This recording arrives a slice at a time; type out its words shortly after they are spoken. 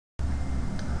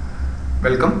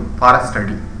Welcome Forex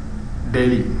Study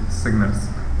Daily Signals.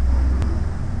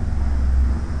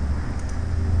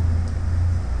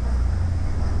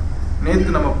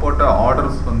 நேற்று நம்ம போட்ட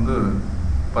ஆர்டர்ஸ் வந்து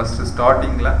ஃபஸ்ட்டு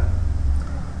ஸ்டார்டிங்கில்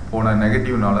போன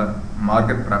நெகட்டிவ்னால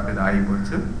மார்க்கெட் ப்ராஃபிட் ஆகி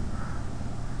போச்சு.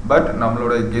 பட்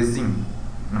நம்மளோட கெஸ்ஸிங்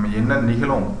நம்ம என்ன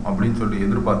நிகழும் அப்படின்னு சொல்லிட்டு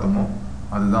எதிர்பார்த்தோமோ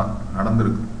அதுதான்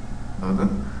நடந்திருக்கு. அதாவது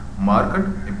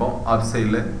மார்க்கெட் இப்போ அப்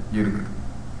சைடில் இருக்குது.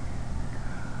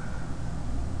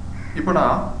 இப்போ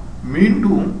நான்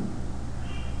மீண்டும்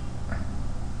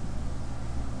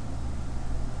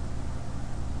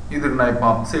இதுக்கு நான் இப்போ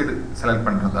அப் சைடு செலக்ட்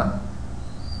பண்ணுறதா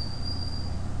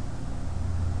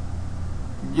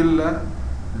இல்லை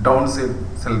டவுன் சைடு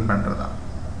செலக்ட் பண்ணுறதா?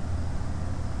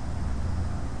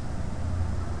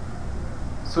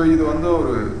 ஸோ இது வந்து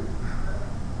ஒரு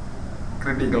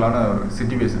கிரிட்டிக்கலான ஒரு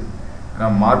சிச்சுவேஷன். ஏன்னா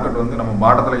மார்க்கெட் வந்து நம்ம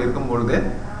பாட்டத்தில் இருக்கும்பொழுதே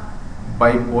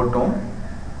பை போட்டோம்.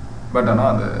 பட் ஆனால்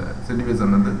அந்த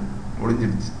சிச்சுவேஷன் வந்து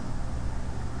முடிஞ்சிடுச்சு.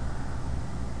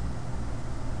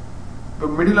 இப்போ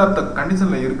மிடில் ஆஃப் த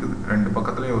கண்டிஷனில் இருக்குது. ரெண்டு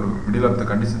பக்கத்துலேயும் ஒரு மிடில் ஆஃப் த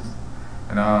கண்டிஷன்ஸ்.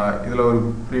 ஏன்னா இதில் ஒரு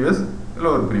ப்ரீவியஸ்,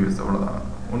 இதில் ஒரு ப்ரீவியஸ், அவ்வளோதான்.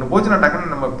 ஒன்று போச்சுன்னா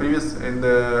டக்குன்னு நம்ம ப்ரீவியஸ் இந்த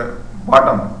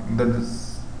பாட்டம், இந்த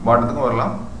பாட்டத்துக்கும்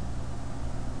வரலாம்,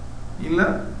 இல்லை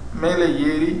மேலே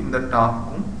ஏறி இந்த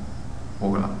டாப்புக்கும்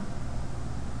போகலாம்.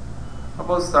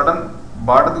 அப்போ சடன்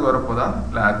பாட்டத்துக்கு வரப்போதா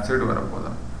இல்லை அப் சைடு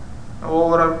வரப்போதா?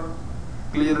 ஓவரால்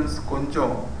கிளியரன்ஸ்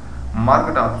கொஞ்சம்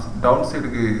மார்க்கெட் அப் டவுன்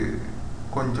சைடுக்கு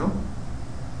கொஞ்சம்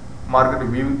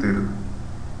மார்க்கெட் வியூ தெரியுது.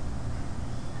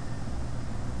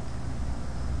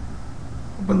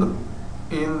 இப்போ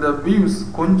இந்த வியூஸ்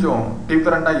கொஞ்சம்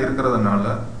டிஃப்ரெண்டாக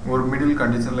இருக்கிறதுனால, ஒரு மிடில்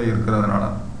கண்டிஷனில் இருக்கிறதுனால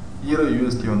ஈரோ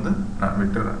யூஎஸ்டி வந்து நான்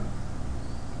விட்டுறேன்.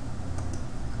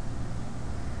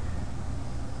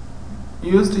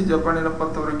 யூஎஸ்டி ஜப்பானில்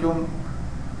பொறுத்த வரைக்கும்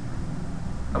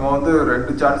நம்ம வந்து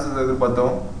ரெண்டு சான்சஸ்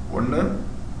எதிர்பார்த்தோம். ஒன்று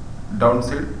டவுன்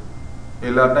சைடு,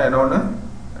 இல்லாட்டா என்ன ஒன்று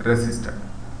ரெசிஸ்டன்ட்.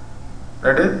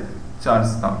 ரெண்டு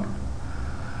சான்ஸ் தான்.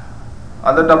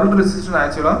 அந்த டபுள் ரெசிஸ்டன்ட்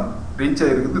ஆக்சுவலாக ரீச்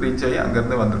ஆகிருக்குது. ரீச் ஆகி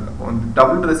அங்கேருந்து வந்திருக்கோம்.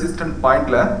 டபுள் ரெசிஸ்டன்ட்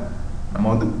பாயிண்டில் நம்ம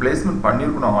வந்து பிளேஸ்மெண்ட்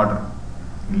பண்ணியிருக்கணும் ஆர்டர்,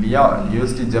 இல்லையா?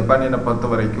 யூஎஸ்டி ஜப்பானியனை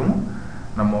பொறுத்த வரைக்கும்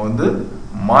நம்ம வந்து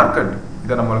மார்க்கெட்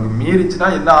இதை நம்மளுக்கு மீறிச்சுன்னா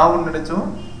என்ன ஆகும்னு நினச்சோம்?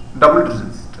 Double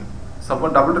resistant.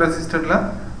 Suppose double ரெசிஸ்டன்ட்டில்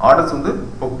orders வந்து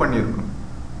புக் பண்ணியிருக்கணும்.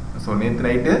 ஸோ நேற்று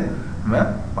நைட்டு நம்ம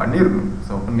பண்ணியிருக்கணும்.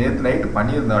 ஸோ நேற்று நைட்டு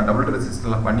பண்ணியிருந்தா, டபுள்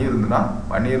ரெசிஸ்டன்ட்லாம்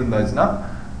பண்ணியிருந்தாச்சுன்னா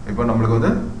இப்போ நம்மளுக்கு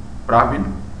வந்து ப்ராஃபிட்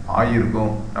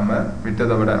ஆகியிருக்கும். நம்ம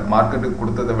விட்டதை விட, மார்க்கெட்டுக்கு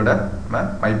கொடுத்ததை விட நம்ம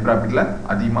பை ப்ராஃபிட்டில்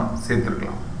அதிகமாக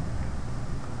சேர்த்துருக்கலாம்.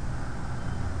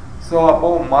 ஸோ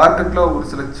அப்போது மார்க்கெட்டில் ஒரு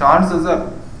சில சான்சஸை,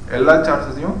 எல்லா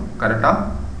சான்சஸையும் கரெக்டாக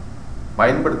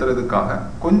பயன்படுத்துறதுக்காக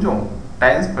கொஞ்சம்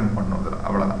டைம் ஸ்பெண்ட் பண்ணுவது,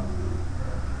 அவ்வளோதான்.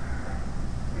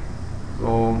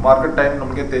 ஸோ மார்க்கெட் டைம்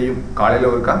நமக்கே தெரியும். காலையில்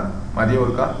ஒருக்கா, மதியம்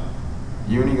ஒருக்கா,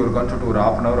 ஈவினிங் ஒருக்கான்னு சொல்லிட்டு ஒரு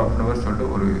ஹாஃப் அன் ஹவர் சொல்லிட்டு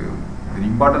ஒரு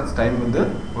இம்பார்ட்டன்ஸ் டைம் வந்து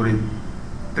ஒரு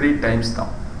 3 டைம்ஸ்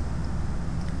தான்.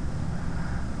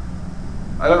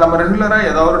 அதில் நம்ம ரெகுலராக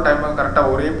ஏதாவது ஒரு டைமை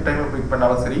கரெக்டாக ஒரே டைமை பிக்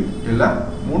பண்ணாலும் சரி, இல்லை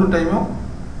 3 டைமும்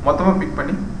மொத்தமாக பிக்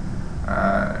பண்ணி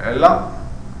எல்லா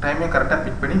டைமையும் கரெக்டாக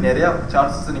பிக் பண்ணி நிறையா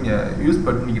சான்சஸ் நீங்கள் யூஸ்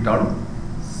பண்ணிக்கிட்டாலும்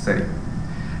சரி.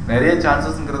 நிறைய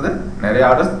சான்சஸ்ங்கிறது நிறைய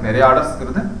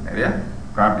ஆர்டர்ஸ்ங்கிறது நிறைய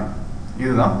ப்ராஃபிட்.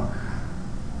 இதுதான்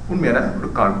உண்மையான ஒரு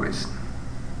கால்குலேஷன்.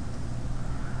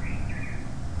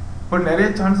 இப்போ நிறைய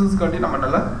சான்சஸ்க்காண்டி நம்ம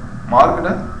நல்லா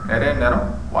மார்க்கெட்டை நிறைய நேரம்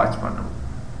வாட்ச் பண்ணுறோம்.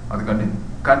 அதுக்காண்டி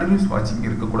கண்டினியூஸ் வாட்சிங்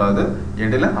இருக்கக்கூடாது.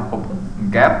 இடையில அப்பப்போ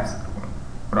கேப்ஸ் இருக்கணும்.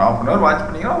 ஒரு ஹாஃப் அன் ஹவர் வாட்ச்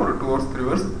பண்ணிங்கன்னா ஒரு 2 hours 3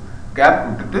 hours கேப்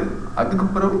விட்டுட்டு அதுக்கு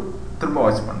பிறகு திரும்ப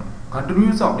வாட்ச் பண்ணணும்.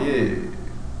 கண்டினியூஸாக அப்படியே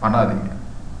பண்ணாதீங்க.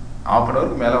 ஹாஃப் அன்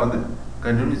ஹவருக்கு மேலே வந்து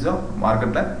கண்டினியூஸாக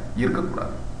மார்க்கெட்டில்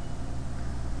இருக்கக்கூடாது.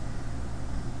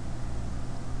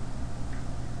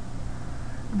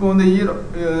 இப்போ வந்து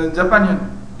ஜப்பானியன்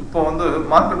இப்போ வந்து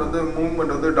மார்க்கெட் வந்து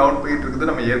மூவ்மெண்ட் வந்து டவுன் போயிட்டு இருக்குது.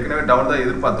 நம்ம ஏற்கனவே டவுன் தான்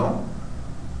எதிர்பார்த்தோம்.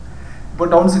 இப்போ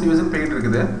டவுன் சிச்சுவேஷன் போயிட்டு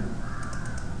இருக்குது.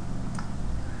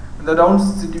 இந்த டவுன்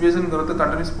சிச்சுவேஷனுங்கிறது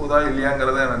கண்டினியூஸ் போதா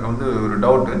இல்லையாங்கிறது எனக்கு வந்து ஒரு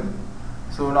டவுட்டு.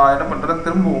 ஸோ நான் என்ன பண்ணுறேன்,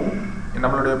 திரும்பவும்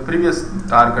நம்மளுடைய ப்ரீவியஸ்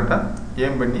டார்கெட்டை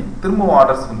ஏம் பண்ணி திரும்பவும்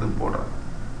ஆர்டர்ஸ் வந்து போடுறேன்.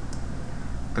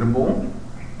 திரும்பவும்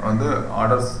வந்து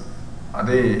ஆர்டர்ஸ்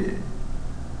அதே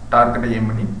டார்கெட்டை ஏம்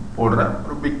பண்ணி போடுற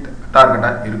ஒரு பிக்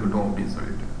டார்கெட்டாக இருக்கட்டும் அப்படின்னு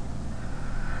சொல்லிட்டு.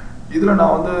 இதில்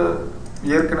நான் வந்து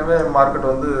ஏற்கனவே மார்க்கெட்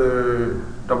வந்து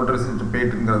double resistant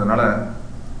போயிட்டுங்கிறதுனால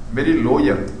very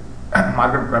lower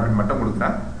market profit மட்டும்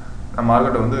கொடுக்குறேன். நான்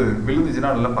மார்க்கெட்டை வந்து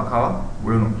விழுந்துச்சுன்னா நல்லா பக்காவாக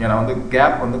விழணும். ஏன்னா வந்து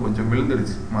கேப் வந்து கொஞ்சம்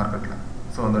விழுந்துடுச்சு மார்க்கெட்டில்.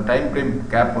 ஸோ அந்த டைம் ஃப்ரேம்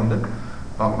கேப் வந்து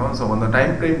பார்க்கணும். ஸோ அந்த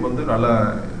டைம் ஃப்ரேம் வந்து நல்லா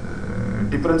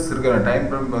டிஃப்ரென்ஸ் இருக்கிற டைம்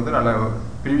ஃப்ரேம் வந்து நல்லா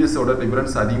ப்ரீவியஸோட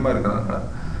டிஃப்ரென்ஸ் அதிகமாக இருக்கிறதுனால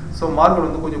ஸோ மார்க்கெட்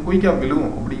வந்து கொஞ்சம் குயிக்காக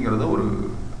விழுவும் அப்படிங்கிறது ஒரு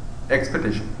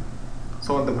எக்ஸ்பெக்டேஷன்.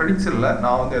 ஸோ அந்த ப்ரெடிக்ஷனில்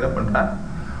நான் வந்து என்ன பண்ணுறேன்,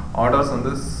 ஆர்டர்ஸ்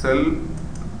வந்து செல்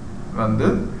வந்து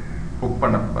புக்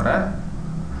பண்ண போகிறேன்.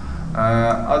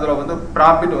 அதில் வந்து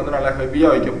ப்ராஃபிட் வந்து நல்லா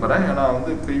ஹெவியாக வைக்க போகிறேன். ஏன்னா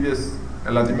வந்து ப்ரீவியஸ்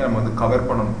எல்லாத்தையுமே நம்ம வந்து கவர்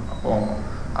பண்ணணும். அப்போது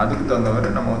அதுக்கு தகுந்தவரை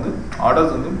நம்ம வந்து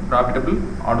ஆர்டர்ஸ் வந்து ப்ராஃபிட்டபிள்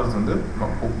ஆர்டர்ஸ் வந்து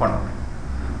நம்ம புக் பண்ணணும்.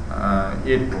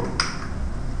 8-4.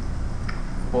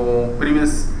 இப்போது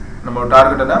ப்ரீவியஸ் நம்ம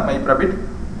டார்கெட் என்ன, மை ப்ராஃபிட்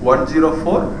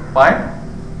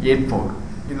 104.84.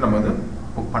 இது நம்ம வந்து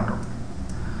புக் பண்ணுறோம்.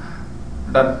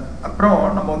 டன். அப்புறம்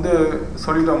நம்ம வந்து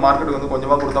சொல்லிட்டோம் மார்க்கெட்டுக்கு வந்து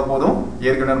கொஞ்சமாக கொடுத்தா போதும்,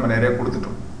 ஏற்கனவே நம்ம நிறைய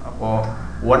கொடுத்துட்டோம். அப்போது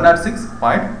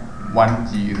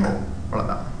 106.10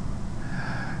 அவ்வளோதான்.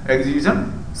 எக்ஸிகியூஷன்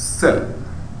செல்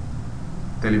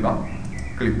தெளிவாக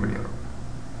கிளிக் பண்ணிடுறோம்.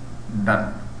 டன்.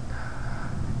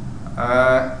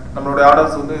 நம்மளுடைய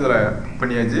ஆர்டர்ஸ் வந்து இதில் புக்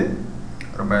பண்ணியாச்சு,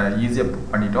 ரொம்ப ஈஸியாக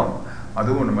புக் பண்ணிட்டோம்.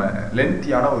 அதுவும் நம்ம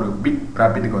லென்த்தியான ஒரு பிக்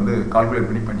ப்ராஃபிட்டுக்கு வந்து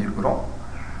கால்குலேட் பண்ணியிருக்கிறோம்.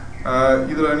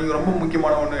 இதில் நீங்கள் ரொம்ப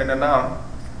முக்கியமான ஒன்று என்னென்னா,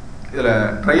 இதில்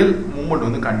ட்ரையல் மூவ்மெண்ட்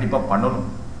வந்து கண்டிப்பாக பண்ணணும்.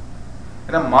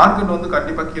 ஏன்னா மார்க்கெட் வந்து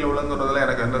கண்டிப்பாக கீழே விழுந்துறதுல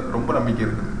எனக்கு வந்து ரொம்ப நம்பிக்கை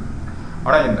இருக்குது.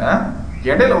 ஆனால் என்ன,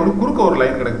 இடையில ஒரு குறுக்க ஒரு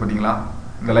லைன் கிடக்கு பார்த்தீங்களா,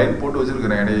 இந்த லைன் போட்டு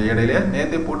வச்சுருக்கிறேன், இடையிலே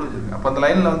நேற்றே போட்டு வச்சுருக்கேன். அப்போ அந்த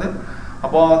லைனில் வந்து,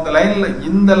 அப்போ அந்த லைனில்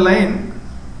இந்த லைன்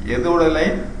எதோட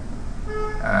லைன்,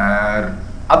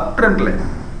 அப் ட்ரெண்ட் லைன்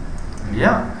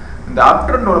இல்லையா, இந்த அப்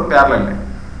ட்ரெண்டோட பேரலல் லைன்,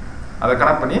 அதை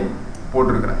கனெக்ட் பண்ணி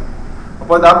போட்டிருக்கிறேன்.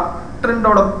 அப்போ இந்த அப்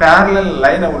ட்ரெண்டோட பேரலல்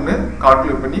லைனை ஒன்று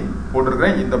கால்குலேட் பண்ணி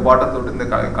போட்டிருக்கிறேன், இந்த பாட்டத்தோடு இந்த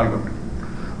கால்குலேட் பண்ணி.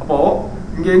 அப்போது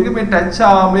இங்கே எங்கேயுமே டச்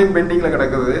ஆகாமே பெண்டிங்கில்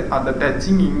கிடக்குது, அந்த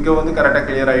டச்சிங் இங்கே வந்து கரெக்டாக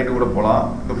கிளியர் ஆகிட்டு கூட போகலாம்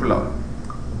இந்த ஃபுல்லாக.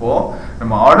 அப்போது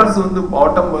நம்ம ஆர்டர்ஸ் வந்து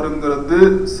பாட்டம் வருங்கிறது,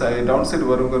 டவுன் சைடு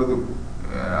வருங்கிறது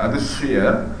அது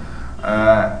ஷியர்.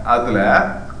 அதில்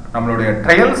நம்மளுடைய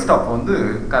ட்ரையல் ஸ்டாப் வந்து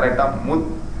கரெக்டாக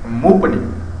மூவ் பண்ணி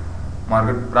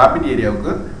மார்க்கெட் ப்ராஃபிட்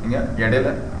ஏரியாவுக்கு நீங்கள் இடையில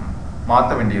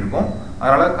மாற்ற வேண்டியிருக்கும்.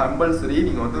 அதனால் கம்பல்சரி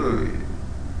நீங்கள் வந்து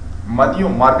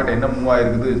மதியம் மார்க்கெட் என்ன மூவ்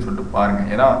ஆகிருக்குது சொல்லிட்டு பாருங்கள்.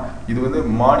 ஏன்னா இது வந்து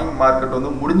மார்னிங் மார்க்கெட்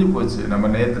வந்து முடிஞ்சு போச்சு. நம்ம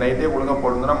நேற்று நைட்டே ஒழுங்காக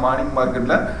போட்டிருந்தோம்னா மார்னிங்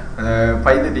மார்க்கெட்டில்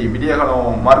 5:30 விடிய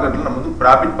காலம் மார்க்கெட்டில் நம்ம வந்து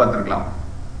ப்ராஃபிட் பார்த்துருக்கலாம்.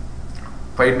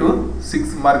 5 to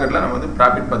 6 மார்க்கெட்டில் நம்ம வந்து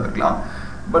ப்ராஃபிட் பார்த்துருக்கலாம்.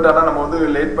 பட் ஆனால் நம்ம வந்து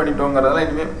லேட் பண்ணிட்டோங்கிறதால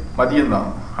இனிமேல் மதியம் தான்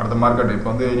அடுத்த மார்க்கெட். இப்போ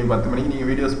வந்து இனி 10 மணிக்கு நீங்கள்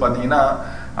வீடியோஸ் பார்த்தீங்கன்னா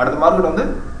அடுத்த மார்க்கெட் வந்து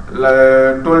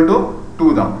 12 to 2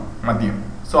 தான் மதியம்.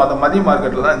 ஸோ அந்த மதிய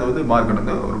மார்க்கெட்டில் தான் இந்த வந்து மார்க்கெட்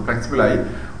வந்து ஒரு ஃப்ளெக்சிபிள் ஆகி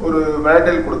ஒரு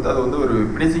வேலடைல் கொடுத்து அது வந்து ஒரு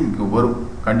ஃபினிஷிங்க்கு வரும்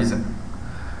கண்டிஷன்.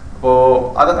 இப்போது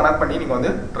அதை கனெக்ட் பண்ணி நீங்கள்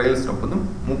வந்து ட்ரையல் ஸ்டாப் வந்து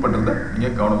மூவ் பண்ணுறத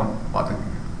நீங்கள் கவனமாக பார்த்துக்கோங்க.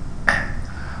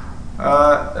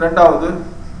 ரெண்டாவது,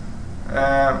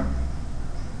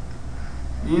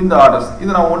 இந்த ஆர்டர்ஸ்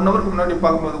இது நான் 1 ஹவருக்கு முன்னாடி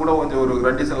பார்க்கும்போது கூட கொஞ்சம் ஒரு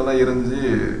கண்டிஷனில் தான் இருந்துச்சு.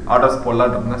 ஆர்டர்ஸ்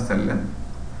போடலாட்டு இருந்தால் செல்லு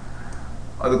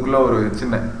அதுக்குள்ளே ஒரு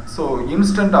சின்ன. ஸோ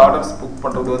இன்ஸ்டன்ட் ஆர்டர்ஸ் புக்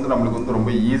பண்ணுறது வந்து நம்மளுக்கு வந்து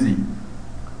ரொம்ப ஈஸி.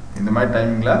 இந்த மாதிரி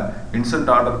டைமிங்கில் இன்ஸ்டன்ட்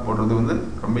ஆர்டர் போடுறது வந்து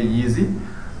ரொம்ப ஈஸி.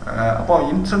 அப்போ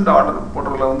இன்ஸ்டன்ட் ஆர்டர்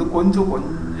போடுறதுல வந்து கொஞ்சம்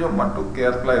மட்டும்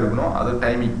கேர்ஃபுல்லாக இருக்கணும். அது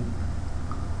டைமிங்.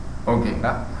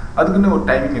 ஓகேங்களா, அதுக்குன்னு ஒரு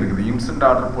டைமிங் இருக்குது. இன்ஸ்டன்ட்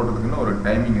ஆர்டர் போடுறதுக்குன்னு ஒரு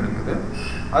டைமிங் இருக்குது.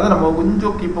 அதை நம்ம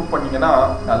கொஞ்சம் கீப்அப் பண்ணிங்கன்னா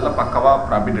நல்லா பக்கவாக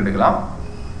ப்ராஃபிட் எடுக்கலாம்.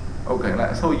 ஓகேங்களா,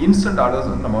 ஸோ இன்ஸ்டன்ட் ஆர்டர்ஸ்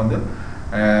வந்து நம்ம வந்து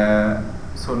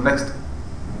ஸோ நெக்ஸ்ட்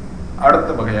அடுத்த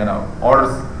வகையான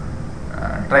ஆர்டர்ஸ்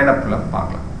ட்ரைனப்பில்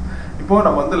பார்க்கலாம். இப்போது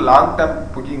நம்ம வந்து லாங் டேர்ம்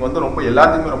புக்கிங் வந்து ரொம்ப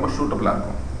எல்லாத்துக்குமே ரொம்ப சூட்டபுளாக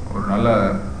இருக்கும். ஒரு நல்ல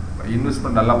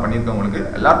இன்வெஸ்ட்மெண்ட் நல்லா பண்ணியிருக்கவங்களுக்கு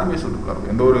எல்லாத்துக்குமே சூட்டபுளாக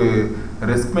இருக்கும். எந்த ஒரு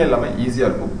ரிஸ்க்குமே இல்லாமல் ஈஸியாக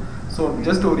இருக்கும். ஸோ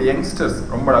ஜஸ்ட் ஒரு யங்ஸ்டர்ஸ்,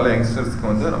 ரொம்ப நல்ல யங்ஸ்டர்ஸ்க்கு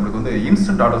வந்து நம்மளுக்கு வந்து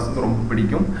இன்ஸ்டன்ட் ஆர்டர்ஸ் வந்து ரொம்ப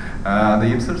பிடிக்கும். அந்த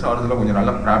இன்ஸ்டன்ட் ஆர்டர்ஸில் கொஞ்சம்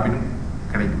நல்ல ப்ராஃபிட்டும்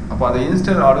கிடைக்கும். அப்போ அந்த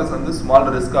இன்ஸ்டன்ட் ஆர்டர்ஸ் வந்து ஸ்மால்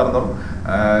ரிஸ்க்காக இருந்தாலும்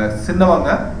சின்னவங்க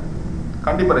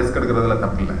கண்டிப்பாக ரிஸ்க் எடுக்கிறதுல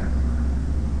தப்பு இல்லை.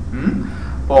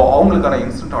 இப்போது அவங்களுக்கான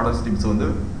இன்ஸ்டன்ட் ஆர்டர்ஸ் டிப்ஸ் வந்து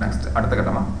நெக்ஸ்ட் அடுத்த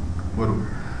கட்டமாக வரும்.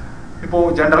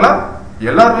 இப்போது ஜென்ரலாக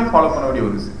எல்லாருமே ஃபாலோ பண்ண வேண்டிய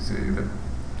ஒரு இது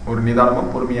ஒரு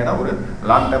நிதானமாக பொறுமையான ஒரு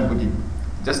லாங் டேர்ம் புக்கிங்.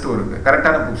 ஜஸ்ட் ஒரு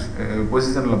கரெக்டான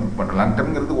பொசிஷனில் புக் பண்ணுறோம். லாங்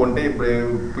டேர்ம்ங்கிறது 1 டே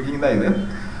புக்கிங் தான் இது.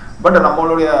 பட்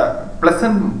நம்மளுடைய ப்ளஸ்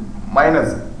அண்ட்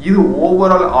மைனஸ் இது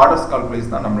ஓவரால் ஆர்டர்ஸ்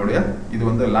கால்குலேஷன் தான் நம்மளுடைய இது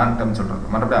வந்து லாங் டேர்ம் சொல்கிறது.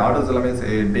 மற்றபடி ஆர்டர்ஸ் எல்லாமே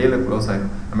டேல க்ளோஸ்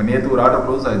ஆகிடும். நம்ம நேற்று ஒரு ஆர்டர்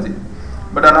க்ளோஸ் ஆகிடுச்சு.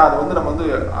 பட் ஆனால் அது வந்து நம்ம வந்து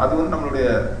அது வந்து நம்மளுடைய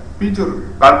ஃபியூச்சர்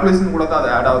கால்குலேஷன் கூட தான்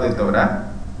அது ஆட் ஆகுதே தவிர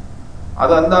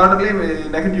அது அந்த ஆர்டர்லேயே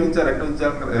நெகட்டிவ் வந்துச்சா ரெட்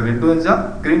வந்துச்சா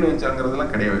க்ரீன்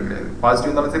வந்துச்சாங்கிறதுலாம் கிடையாது. பாசிட்டிவ்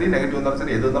இருந்தாலும் சரி நெகட்டிவ் இருந்தாலும்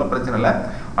சரி எது இருந்தாலும் பிரச்சனை இல்லை.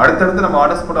 அடுத்தடுத்து நம்ம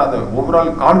ஆர்டர்ஸ் போட்டு அந்த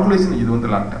ஓவரால் கால்குலேஷன் இது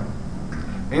வந்து லாங் டேர்ம்.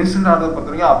 இன்ஸ்டன்ட் ஆர்டர்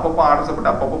பொறுத்த வரைக்கும் அப்பப்போ ஆர்டர்ஸை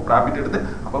போட்டு அப்பப்போ ப்ராஃபிட் எடுத்து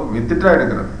அப்பப்போ வித்ட்ரா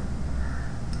எடுக்கிறது.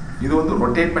 இது வந்து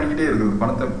ரொட்டேட் பண்ணிக்கிட்டே இருக்குது.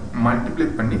 பணத்தை மல்டிப்ளை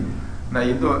பண்ணி நான்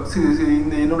இந்த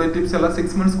என்னோட டிப்ஸ் எல்லாம்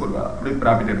 6 மந்த்ஸ்க்கு ஒரு அப்படியே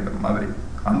ப்ராஃபிட் எடுக்கிற மாதிரி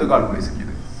அந்த கால்குலேஷன்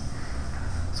இது.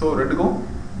 ஸோ ரெண்டுக்கும்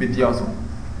வித்தியாசம்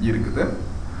இருக்குது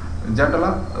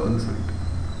ஜென்ரலாக அது வந்து சொல்லிட்டு.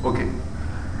 ஓகே,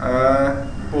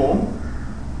 இப்போது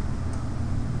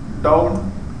டவுன்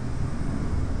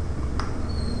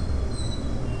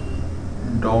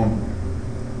டவுன்.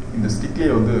 இந்த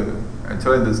ஸ்டிக்லேயே வந்து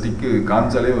ஆக்சுவலாக இந்த ஸ்டிக்கு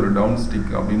காமிச்சாலே ஒரு டவுன்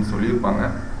ஸ்டிக் அப்படின்னு சொல்லியிருப்பாங்க.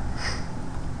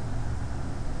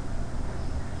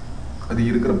 அது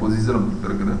இருக்கிற பொசிஷனை பொறுத்து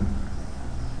இருக்குது.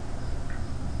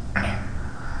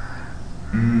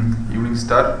 ஈவினிங்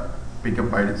ஸ்டார்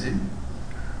பிக்கப் ஆகிடுச்சு,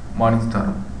 மார்னிங் ஸ்டார்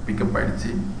பிக்கப்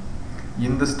ஆகிடுச்சு.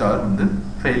 இந்த ஸ்டார் வந்து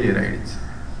ஃபெயிலியர் ஆகிடுச்சு.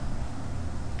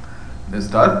 இந்த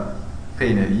ஸ்டார்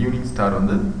ஃபெயிலியர். ஈவினிங் ஸ்டார்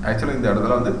வந்து ஆக்சுவலாக இந்த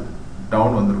இடத்துல வந்து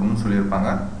டவுன் வந்துருக்கும்னு சொல்லியிருப்பாங்க.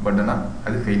 பட் ஆனால்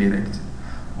அது ஃபெயிலியர் ஆகிடுச்சு.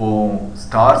 இப்போது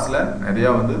ஸ்டார்ஸில் நிறையா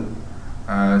வந்து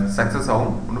சக்ஸஸ்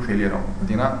ஆகும், ஒன்றும் ஃபெயிலியர் ஆகும்.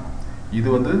 பார்த்தீங்கன்னா இது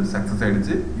வந்து சக்ஸஸ்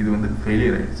ஆகிடுச்சு, இது வந்து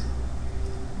ஃபெயிலியர் ஆகிடுச்சு.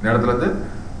 இந்த இடத்துல வந்து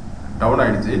டவுன்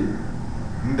ஆகிடுச்சு,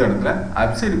 இந்த இடத்துல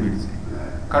அப் சைடு போயிடுச்சு.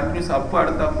 கண்டினியூஸ் அப்பு,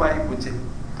 அடுத்த அப்பு ஆகி போச்சு.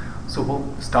 ஸோ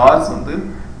ஸ்டார்ஸ் வந்து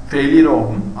ஃபெயிலியர்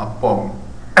ஆகும், அப் ஆகும்.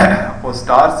 அப்போது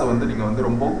ஸ்டார்ஸை வந்து நீங்கள் வந்து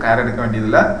ரொம்ப கேர் எடுக்க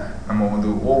வேண்டியதில்லை. நம்ம வந்து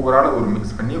ஓவரால் ஒரு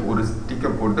மிக்ஸ் பண்ணி ஒரு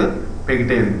ஸ்டிக்கர் போட்டு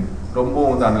போய்கிட்டே இருக்கு. ரொம்ப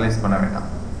வந்து அனலைஸ் பண்ண வேண்டாம்.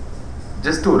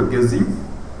 ஜஸ்ட் ஒரு கெஸ்ஸிங்.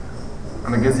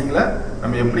 அந்த கெஸ்ஸிங்கில்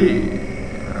நம்ம எப்படி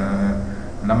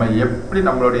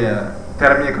நம்மளுடைய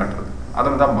திறமையை காட்டுறது அதை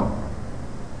தான் பார்க்கணும்.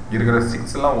 இருக்கிற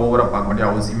ஸ்டிக்ஸ்லாம் ஓவராக பார்க்க வேண்டிய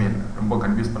அவசியமே இல்லை. ரொம்ப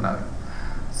கன்ஃபியூஸ் பண்ணாது.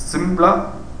 சிம்பிளாக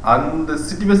அந்த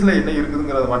சிச்சுவேஷனில் என்ன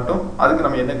இருக்குதுங்கிறது மட்டும், அதுக்கு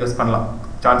நம்ம என்ன கெஸ் பண்ணலாம்,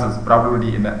 சான்சஸ், ப்ராபபிலிட்டி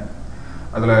என்ன,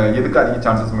 அதில் எதுக்கு அதிக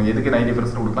சான்சஸ், எதுக்கு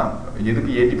 90% கொடுக்கலாம்,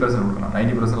 எதுக்கு 80% கொடுக்கலாம்,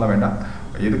 90%லாம் வேண்டாம்,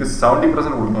 எதுக்கு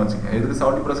 70% கொடுக்கணும் வச்சுக்கோங்க, எதுக்கு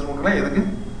 70% கொடுக்கலாம், எதுக்கு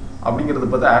அப்படிங்கிறத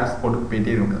பார்த்து ஆர்டர்ஸ் போட்டு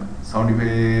போயிட்டே இருக்க.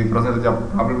 75%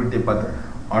 ப்ராபபிலிட்டியை பார்த்து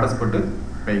ஆர்டர்ஸ் போட்டு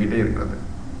போய்கிட்டே இருக்கிறது.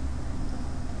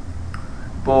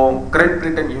 இப்போது கிரேட்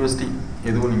பிரிட்டன் யூஎஸ்டி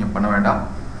எதுவும் நீங்கள் பண்ண வேண்டாம்.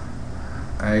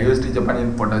 யூஎஸ்டி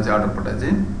ஜப்பானியன் போட்டாச்சு, ஆர்டர் போட்டாச்சு.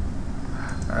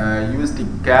 யூஎஸ்டி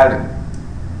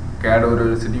கேடு ஒரு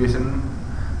சிச்சுவேஷன்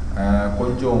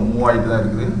கொஞ்சம் மூவ் ஆகிட்டு தான்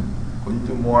இருக்குது.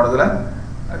 கொஞ்சம் மூவ் ஆனதில்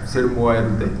அப் சைடு மூவ்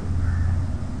ஆகிருக்குது.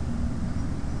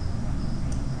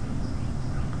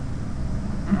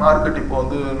 மார்க்கெட் இப்போ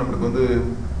வந்து நம்மளுக்கு வந்து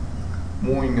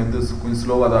மூவிங் வந்து கொஞ்சம்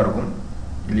ஸ்லோவாக தான் இருக்கும்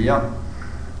இல்லையா.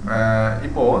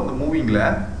 இப்போது இந்த மூவிங்கில்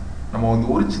நம்ம வந்து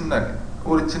ஒரு சின்ன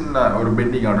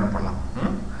பெண்டிங் ஆர்டர் பண்ணலாம்.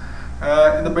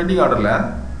 இந்த பெண்டிங் ஆர்டரில்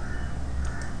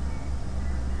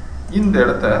இந்த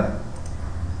இடத்த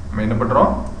நம்ம என்ன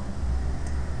பண்ணுறோம்,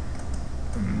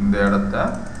 இந்த இடத்த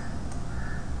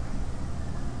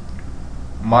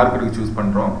மார்க்கெட்டுக்கு சூஸ்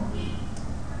பண்ணுறோம்.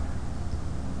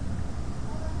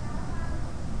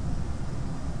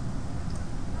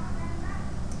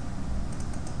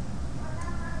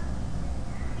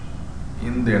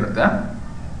 இந்த இடத்த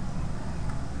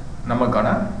நமக்கான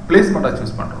பிளேஸ்மெண்ட்டாக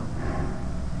சூஸ் பண்ணுறோம்.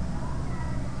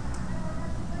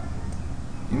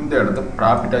 இந்த இடத்த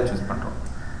ப்ராஃபிட்டாக சூஸ் பண்ணுறோம்.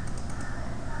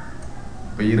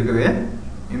 இப்போ இருக்குது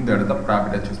இந்த இடத்த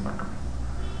ப்ராஃபிட்டாக சூஸ் பண்ணுறோம்.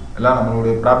 எல்லாம்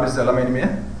நம்மளுடைய ப்ராஃபிட்ஸ் எல்லாமே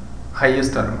இனிமேல்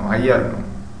ஹையாக இருக்கணும்.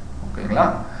 ஓகேங்களா.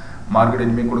 மார்க்கெட்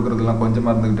இனிமேல் கொடுக்குறதுலாம்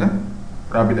கொஞ்சமாக இருந்துக்கிட்டு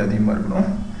ப்ராஃபிட் அதிகமாக இருக்கணும்.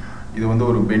 இது வந்து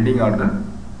ஒரு பெண்டிங் ஆர்டர்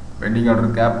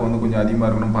கேப் வந்து கொஞ்சம் அதிகமாக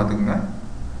இருக்கணும் பார்த்துக்குங்க.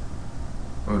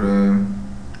 ஒரு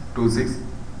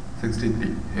 2663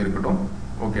 இருக்கட்டும்.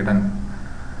 Okay, ton.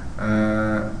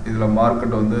 இதில்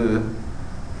மார்க்கெட் வந்து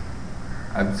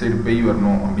அப் சைடு பெய்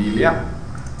வரணும் அப்படி இல்லையா.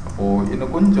 அப்போது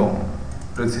இன்னும் கொஞ்சம்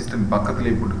ரெசிஸ்டன்ட்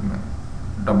பக்கத்துலேயே போட்டுக்குங்க.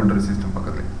 டபுள் ரெசிஸ்டன்ட்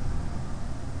பக்கத்துலேயே,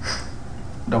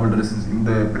 டபுள் ரெசிஸ்டன்ஸ்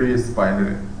இந்த ப்ரீவியஸ் பாயிண்ட்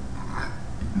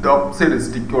இந்த அப் சைடு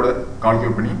ஸ்டிக்கோட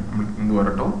கால்குலேட் பண்ணி நம்மளுக்கு இருந்து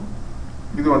வரட்டும்.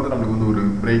 இது வந்து நம்மளுக்கு வந்து ஒரு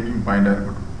பிரேக்கிங் பாயிண்டாக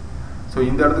இருக்கட்டும். ஸோ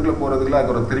இந்த இடத்துக்குள்ள போகிறதுக்குள்ள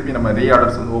அதுக்கு திருப்பி நம்ம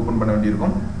ரீஆர்டர்ஸ் வந்து ஓப்பன் பண்ண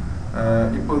வேண்டியிருக்கும்.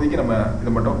 இப்போதைக்கு நம்ம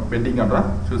இதை மட்டும் பெண்டிங் ஆர்டராக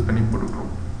சூஸ் பண்ணி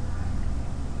போட்டுக்கிறோம்.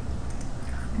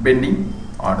 பெண்டிங்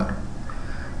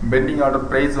ஆர்டர்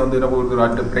ப்ரைஸ் வந்து என்ன போகுது,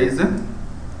 அடுத்த ப்ரைஸு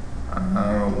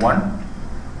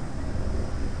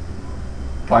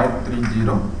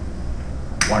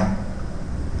 1.301.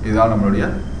 இதுதான் நம்மளுடைய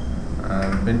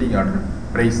பெண்டிங் ஆர்டர்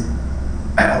ப்ரைஸ்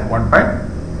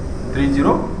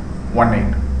 1.3018.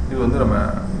 இது வந்து நம்ம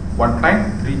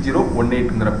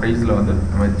 1.3018ங்கிற ப்ரைஸில் வந்து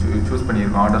நம்ம சூஸ்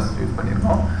பண்ணியிருக்கோம், ஆர்டர்ஸ் சூஸ்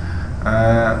பண்ணியிருக்கோம்.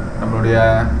 நம்மளுடைய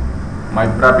மை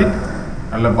ப்ராஃபிட்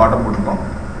நல்ல பாட்டம் போட்டிருக்கோம்.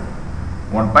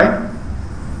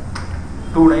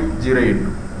 1.2908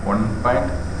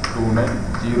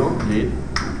 1.2908.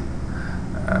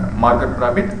 Market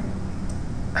profit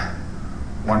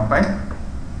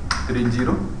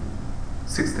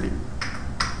 1.3063.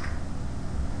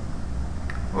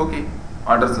 ஓகே,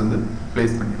 ஆர்டர்ஸ் வந்து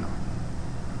பிளேஸ் பண்ணிடலாம்.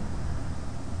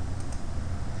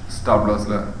 ஸ்டாப்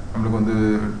லாஸில் நம்மளுக்கு வந்து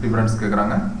டிஃப்ரென்ஸ்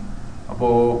கேட்குறாங்க.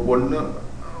 அப்போது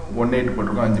 1.18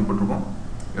 போட்டிருக்கோம், 5 போட்டிருக்கோம்.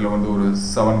 இதில் வந்து ஒரு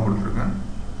 7 கொடுத்துருக்கேன்.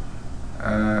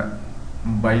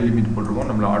 பை லிமிட் போட்டிருக்கோம்.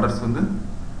 நம்மள ஆர்டர்ஸ் வந்து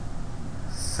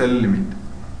செல் லிமிட்.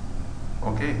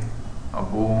 ஓகே,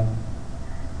 அப்போது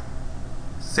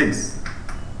 6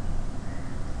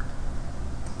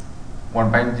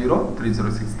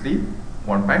 1.03063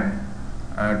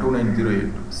 1.2908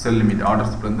 செல் லிமிட்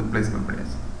ஆர்டர்ஸ்க்கு வந்து பிளேஸ்மெண்ட்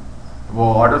பண்ணியாச்சு. இப்போ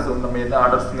ஆர்டர்ஸ் வந்து நம்ம என்ன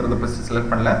ஆர்டர்ஸ்ங்கிறத ஃபஸ்ட்டு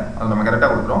செலக்ட் பண்ணல, அதை நம்ம கரெக்டாக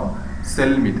கொடுக்குறோம்.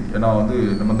 செல் லிமிட் ஏன்னா வந்து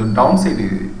நம்ம வந்து டவுன் சைடு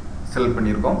செலக்ட்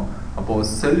பண்ணியிருக்கோம். அப்போது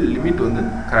செல் லிமிட் வந்து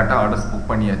கரெக்டாக ஆர்டர்ஸ் புக்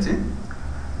பண்ணியாச்சு.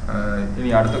 இனி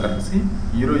அடுத்த கரன்சி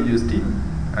யூரோ யூஎஸ்டி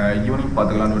ஈவினிங்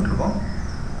பார்த்துக்கலான்னு விட்டுருக்கோம்.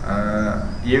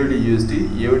 ஏவிடி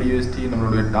யூஎஸ்டி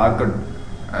நம்மளுடைய டார்கெட்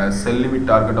செல் லிமிட்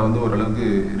டார்கெட்டை வந்து ஓரளவுக்கு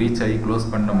ரீச் ஆகி க்ளோஸ்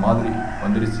பண்ண மாதிரி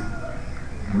வந்துடுச்சு,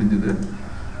 முடிஞ்சது.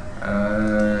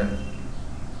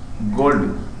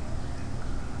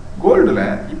 கோல்டில்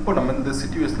இப்போ நம்ம இந்த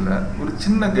சிச்சுவேஷனில் ஒரு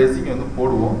சின்ன கெஸிங் வந்து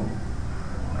போடுவோம்,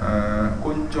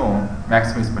 கொஞ்சம்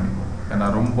மேக்ஸிமைஸ் பண்ணிக்குவோம். ஏன்னா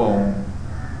ரொம்ப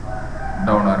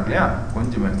டவுனாக இருக்கு இல்லையா,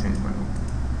 கொஞ்சம் மேக்ஸிமைஸ் பண்ணுவோம்.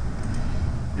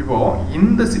 இப்போது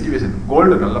இந்த சிச்சுவேஷன்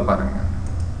கோல்டு நல்லா பாருங்கள்.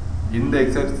 இந்த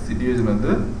எக்ஸாக்ட் சிச்சுவேஷன்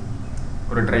வந்து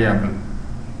ஒரு ட்ரையாங்கிள்.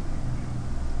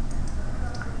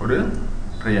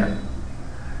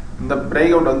 இந்த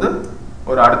பிரேக் அவுட் வந்து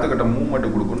ஒரு அடுத்த கட்ட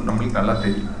மூவ்மெண்ட் கொடுக்கணும் நம்மளுக்கு நல்லா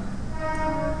தெரியும்.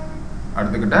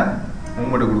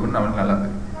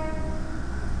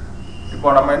 இப்போ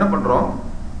நம்ம என்ன பண்ணுறோம்,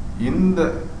 இந்த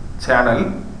சேனல்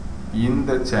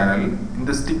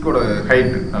இந்த ஸ்டிக்கோட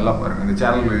ஹைட்டு நல்லா பாருங்கள். இந்த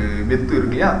சேனல் வித்து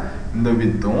இருக்கு இல்லையா, இந்த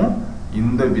வித்தும்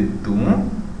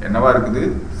என்னவா இருக்குது,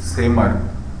 சேமாக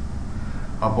இருக்குது.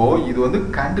 அப்போது இது வந்து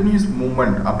கண்டினியூஸ்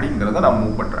மூவ்மெண்ட் அப்படிங்கிறத நான்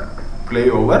மூவ் பண்ணுறேன். ப்ளே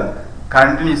ஓவர்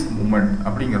கண்டினியூஸ் மூவ்மெண்ட்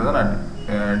அப்படிங்கிறத நான்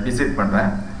டிசைட் பண்ணுறேன்.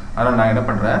 அதனால் நான் என்ன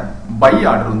பண்ணுறேன், பை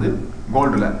ஆர்டர் வந்து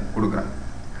கோல்டில் கொடுக்குறேன்.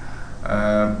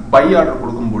 பை ஆர்டர்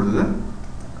கொடுக்கும்பொழுது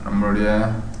நம்மளுடைய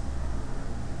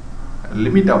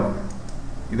லிமிட் ஆஃப்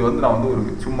இது வந்து நான் வந்து ஒரு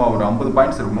சும்மா ஒரு 50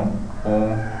 பாயிண்ட்ஸ் இருக்கணும்.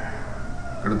 அப்போது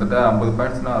கிட்டத்தட்ட 50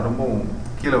 பாயிண்ட்ஸ்னால் ரொம்ப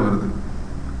கீழே வருது.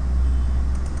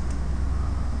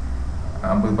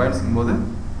 50 பாயிண்ட்ஸுங்கும் போது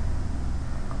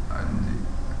 5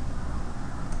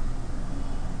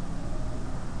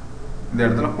 இந்த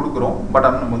இடத்துல கொடுக்குறோம். பட்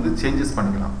ஆனால் நம்ம வந்து சேஞ்சஸ்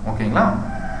பண்ணிக்கலாம். ஓகேங்களா?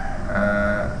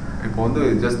 இப்போ வந்து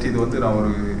ஜஸ்ட் இது வந்து நான்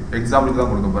ஒரு எக்ஸாம்பிளுக்கு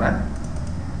தான் கொடுக்க போகிறேன்.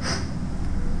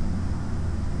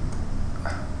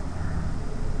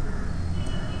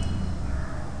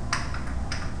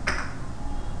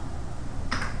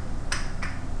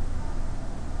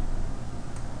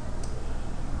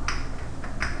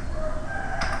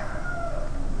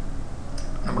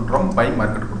 பை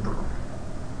மார்க்கெட் கொடுத்துருக்கோம்.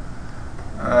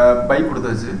 பை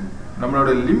கொடுத்தாச்சு. நம்மளோட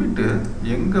லிமிட்டு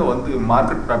எங்கே வந்து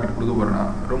மார்க்கெட் ப்ராஃபிட் கொடுக்க போகிறோன்னா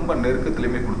ரொம்ப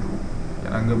நெருக்கத்துலேயுமே கொடுத்துருவோம்.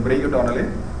 ஏன்னா அங்கே பிரேக் அவுட் ஆனாலே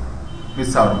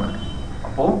மிஸ் ஆகிற மாதிரி.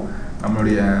 அப்போது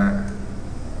நம்மளுடைய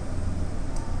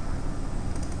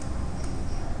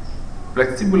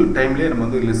ஃப்ளெக்சிபிள் டைம்லேயே நம்ம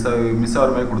வந்து மிஸ்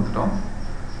ஆகிற மாதிரி கொடுத்துட்டோம்.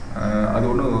 அது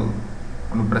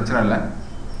ஒன்றும் பிரச்சனை இல்லை.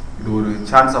 இது ஒரு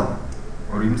சான்ஸ் ஆஃப்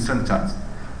ஒரு இன்ஸ்டன்ட் சான்ஸ்.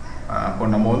 அப்போ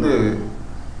நம்ம வந்து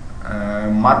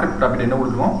மார்க்கெட் ப்ராஃபிட் என்ன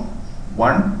கொடுத்துருக்கோம்,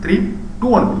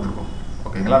 1321 கொடுத்துருக்கோம்.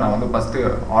 ஓகேங்களா? நான் வந்து ஃபஸ்ட்டு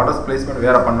ஆர்டர்ஸ் பிளேஸ்மெண்ட்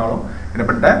வேறு பண்ணாலும் என்ன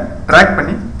பண்ணிட்டேன், ட்ராக்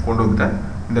பண்ணி கொண்டு வந்துட்டேன்.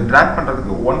 இந்த ட்ராக்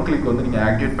பண்ணுறதுக்கு 1 கிளிக் வந்து நீங்கள்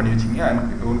ஆக்டிவேட் பண்ணி வச்சிங்க.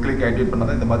 1 கிளிக் ஆக்டிவேட் பண்ணால்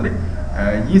தான் இந்த மாதிரி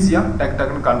ஈஸியாக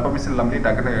டக்குன்னு கன்ஃபர்மேஷன் இல்லாமலே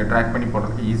டக்குன்னு ட்ராக் பண்ணி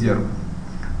போடுறதுக்கு ஈஸியாக இருக்கும்.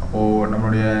 அப்போது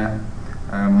நம்மளுடைய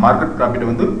மார்க்கெட் ப்ராஃபிட்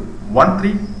வந்து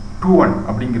 1321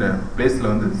 அப்படிங்கிற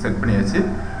பிளேஸில் வந்து செட் பண்ணியாச்சு.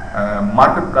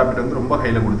 மார்க்கெட் ப்ராஃபிட் வந்து ரொம்ப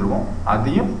ஹையில் கொடுத்துருவோம்.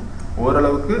 அதையும்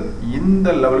ஓரளவுக்கு இந்த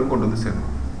லெவலுக்கு கொண்டு வந்து சேரும்.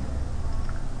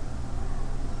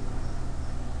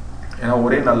 ஏன்னா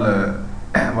ஒரே நல்ல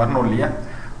வரணும் இல்லையா?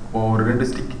 இப்போது ஒரு 2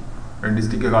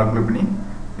 ஸ்டிக்கை கால்குலேட் பண்ணி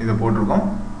இதை போட்டிருக்கோம்.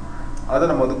 அதை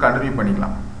நம்ம வந்து கண்டினியூ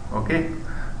பண்ணிக்கலாம். ஓகே?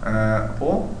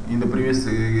 அப்போது இந்த ப்ரீவியஸ்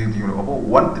அப்போது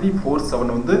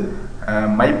 1347 வந்து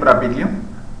மை ப்ராஃபிட்லேயும்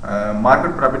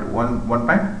மார்க்கெட் ப்ராஃபிட்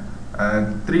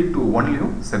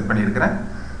 1.321லையும் செட் பண்ணியிருக்கிறேன்.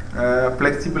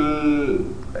 ஃப்ளெக்சிபிள்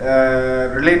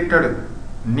ரிலேட்டட்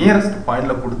நியரஸ்ட்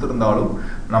பாயிண்டில் கொடுத்துருந்தாலும்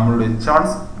நம்மளுடைய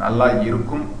சான்ஸ் நல்லா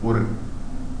இருக்கும்.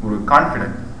 ஒரு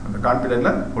கான்ஃபிடென்ட், அந்த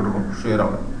கான்ஃபிடென்ட்டில் போட்டிருக்கோம் ஷேர்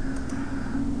ஆகும்.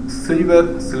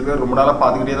 சில்வர் ரொம்ப நாளாக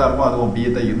பார்த்துக்கிட்டே தான் இருக்கும். அதுவும் அப்படியே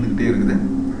தான் இருந்துக்கிட்டே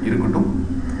இருக்கட்டும்.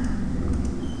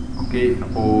 ஓகே,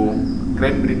 அப்போது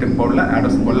கிரேட் பிரிட்டன் போடல,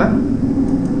 ஆடர்ஸ் போடல.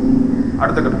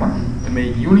 அடுத்த கட்டமாக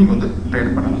இனிமேல் ஈவினிங் வந்து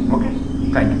ட்ரேட் பண்ணலாம். Okay,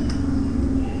 thank you.